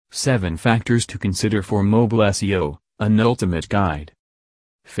7 Factors to Consider for Mobile SEO, an Ultimate Guide.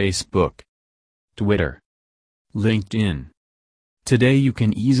 Facebook, Twitter, LinkedIn. Today you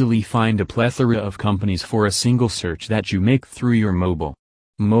can easily find a plethora of companies for a single search that you make through your mobile.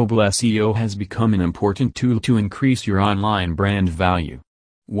 Mobile SEO has become an important tool to increase your online brand value.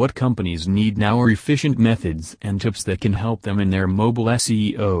 What companies need now are efficient methods and tips that can help them in their mobile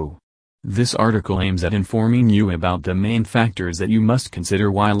SEO. This article aims at informing you about the main factors that you must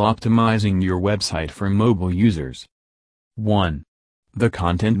consider while optimizing your website for mobile users. 1. The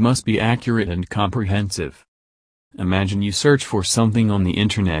content must be accurate and comprehensive. Imagine you search for something on the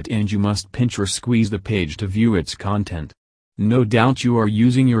internet and you must pinch or squeeze the page to view its content. No doubt you are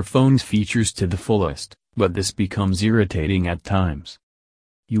using your phone's features to the fullest, but this becomes irritating at times.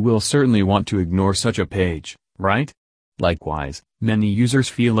 You will certainly want to ignore such a page, right? Likewise, many users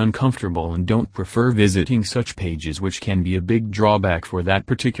feel uncomfortable and don't prefer visiting such pages, which can be a big drawback for that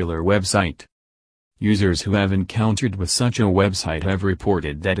particular website. Users who have encountered with such a website have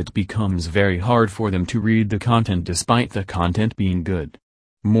reported that it becomes very hard for them to read the content despite the content being good.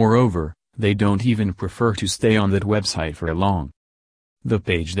 Moreover, they don't even prefer to stay on that website for long. The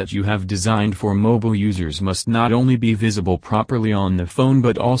page that you have designed for mobile users must not only be visible properly on the phone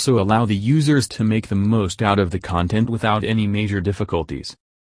but also allow the users to make the most out of the content without any major difficulties.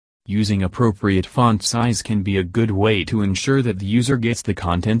 Using appropriate font size can be a good way to ensure that the user gets the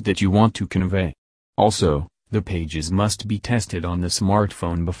content that you want to convey. Also, the pages must be tested on the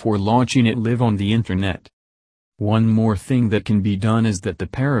smartphone before launching it live on the internet. One more thing that can be done is that the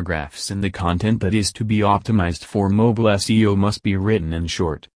paragraphs in the content that is to be optimized for mobile SEO must be written in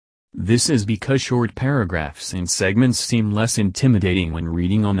short. This is because short paragraphs and segments seem less intimidating when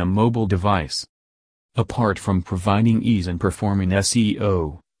reading on a mobile device. Apart from providing ease in performing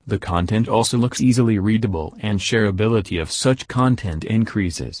SEO, the content also looks easily readable and shareability of such content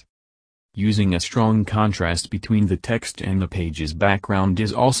increases. Using a strong contrast between the text and the page's background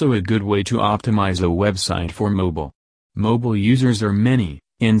is also a good way to optimize a website for mobile. Mobile users are many,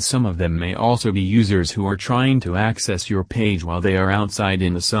 and some of them may also be users who are trying to access your page while they are outside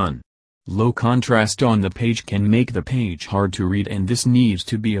in the sun. Low contrast on the page can make the page hard to read, and this needs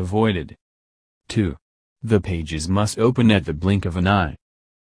to be avoided. 2. The pages must open at the blink of an eye.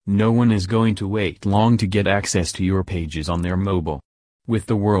 No one is going to wait long to get access to your pages on their mobile. With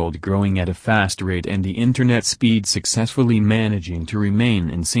the world growing at a fast rate and the internet speed successfully managing to remain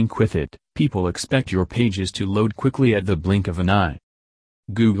in sync with it, people expect your pages to load quickly at the blink of an eye.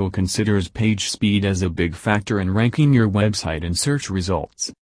 Google considers page speed as a big factor in ranking your website in search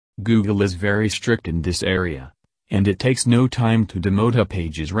results. Google is very strict in this area, and it takes no time to demote a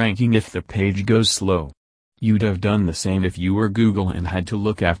page's ranking if the page goes slow. You'd have done the same if you were Google and had to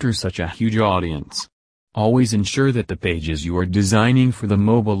look after such a huge audience. Always ensure that the pages you are designing for the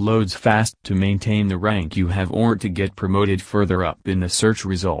mobile loads fast to maintain the rank you have or to get promoted further up in the search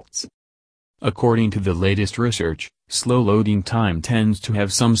results. According to the latest research, slow loading time tends to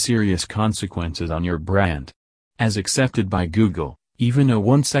have some serious consequences on your brand. As accepted by Google, even a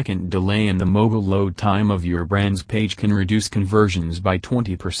 1-second delay in the mobile load time of your brand's page can reduce conversions by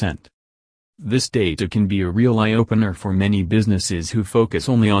 20%. This data can be a real eye-opener for many businesses who focus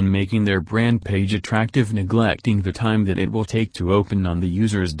only on making their brand page attractive, neglecting the time that it will take to open on the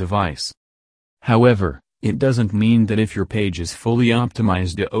user's device. However, it doesn't mean that if your page is fully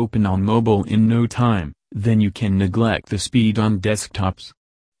optimized to open on mobile in no time, then you can neglect the speed on desktops.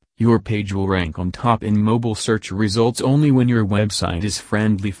 Your page will rank on top in mobile search results only when your website is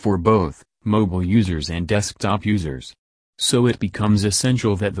friendly for both mobile users and desktop users. So it becomes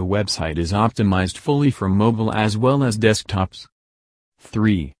essential that the website is optimized fully for mobile as well as desktops.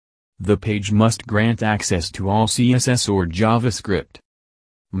 3. The page must grant access to all CSS or JavaScript.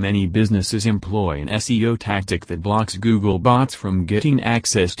 Many businesses employ an SEO tactic that blocks Google bots from getting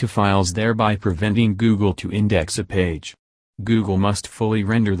access to files, thereby preventing Google to index a page. Google must fully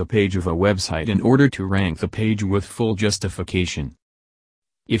render the page of a website in order to rank the page with full justification.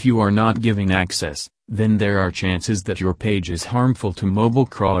 If you are not giving access, then there are chances that your page is harmful to mobile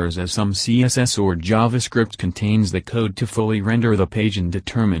crawlers, as some CSS or JavaScript contains the code to fully render the page and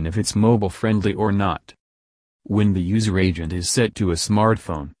determine if it's mobile friendly or not. When the user agent is set to a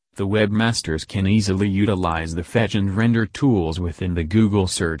smartphone, the webmasters can easily utilize the fetch and render tools within the Google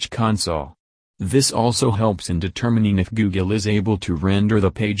Search Console. This also helps in determining if Google is able to render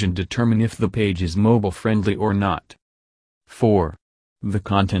the page and determine if the page is mobile friendly or not. 4. The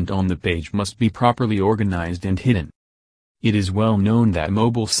content on the page must be properly organized and hidden. It is well known that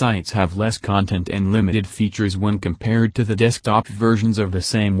mobile sites have less content and limited features when compared to the desktop versions of the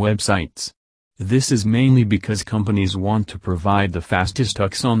same websites. This is mainly because companies want to provide the fastest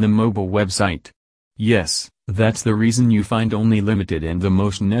hooks on the mobile website. Yes, that's the reason you find only limited and the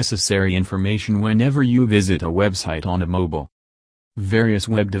most necessary information whenever you visit a website on a mobile. Various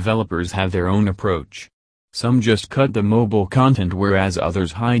web developers have their own approach. Some just cut the mobile content whereas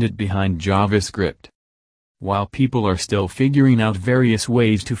others hide it behind JavaScript. While people are still figuring out various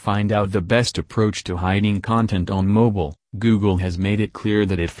ways to find out the best approach to hiding content on mobile, Google has made it clear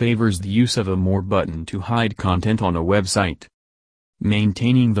that it favors the use of a More button to hide content on a website.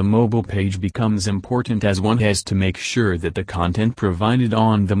 Maintaining the mobile page becomes important as one has to make sure that the content provided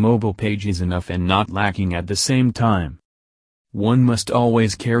on the mobile page is enough and not lacking at the same time. One must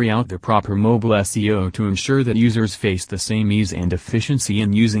always carry out the proper mobile SEO to ensure that users face the same ease and efficiency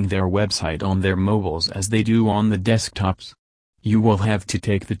in using their website on their mobiles as they do on the desktops. You will have to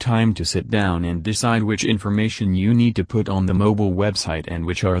take the time to sit down and decide which information you need to put on the mobile website and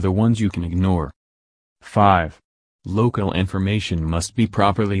which are the ones you can ignore. 5. Local information must be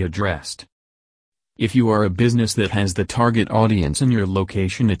properly addressed. If you are a business that has the target audience in your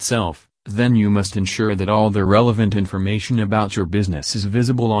location itself, then you must ensure that all the relevant information about your business is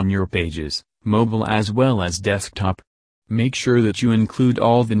visible on your pages, mobile as well as desktop. Make sure that you include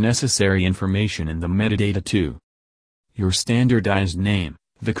all the necessary information in the metadata too. Your standardized name,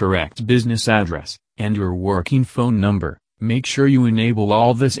 the correct business address, and your working phone number. Make sure you enable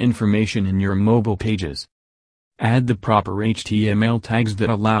all this information in your mobile pages. Add the proper HTML tags that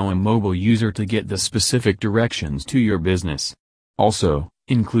allow a mobile user to get the specific directions to your business. Also,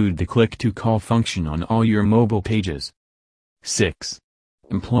 include the click-to-call function on all your mobile pages. 6.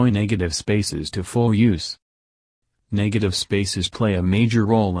 Employ negative spaces to full use. Negative spaces play a major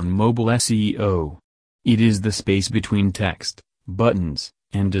role in mobile SEO. It is the space between text, buttons,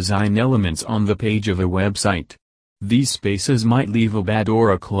 and design elements on the page of a website. These spaces might leave a bad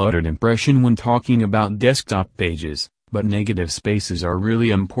or a cluttered impression when talking about desktop pages, but negative spaces are really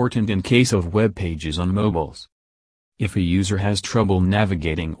important in case of web pages on mobiles. If a user has trouble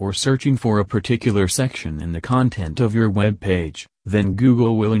navigating or searching for a particular section in the content of your web page, then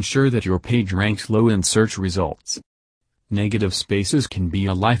Google will ensure that your page ranks low in search results. Negative spaces can be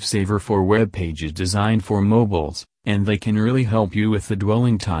a lifesaver for web pages designed for mobiles, and they can really help you with the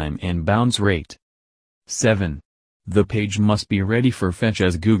dwelling time and bounce rate. 7. The page must be ready for fetch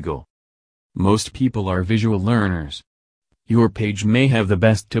as Google. Most people are visual learners. Your page may have the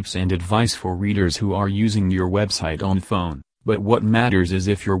best tips and advice for readers who are using your website on phone, but what matters is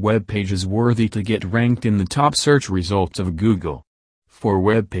if your web page is worthy to get ranked in the top search results of Google. For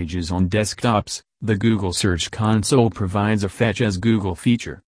web pages on desktops, the Google Search Console provides a Fetch as Google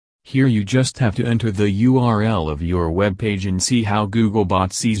feature. Here you just have to enter the URL of your web page and see how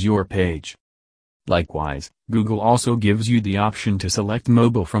Googlebot sees your page. Likewise, Google also gives you the option to select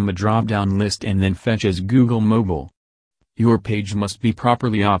mobile from a drop-down list and then fetch as Google Mobile. Your page must be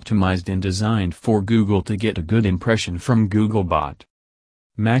properly optimized and designed for Google to get a good impression from Googlebot.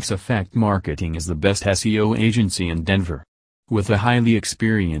 Max Effect Marketing is the best SEO agency in Denver. With a highly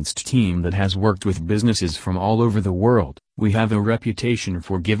experienced team that has worked with businesses from all over the world, we have a reputation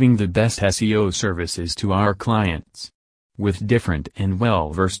for giving the best SEO services to our clients. With different and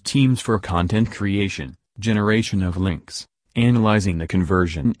well-versed teams for content creation, generation of links, analyzing the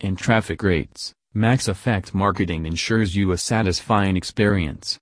conversion and traffic rates, Max Effect Marketing ensures you a satisfying experience.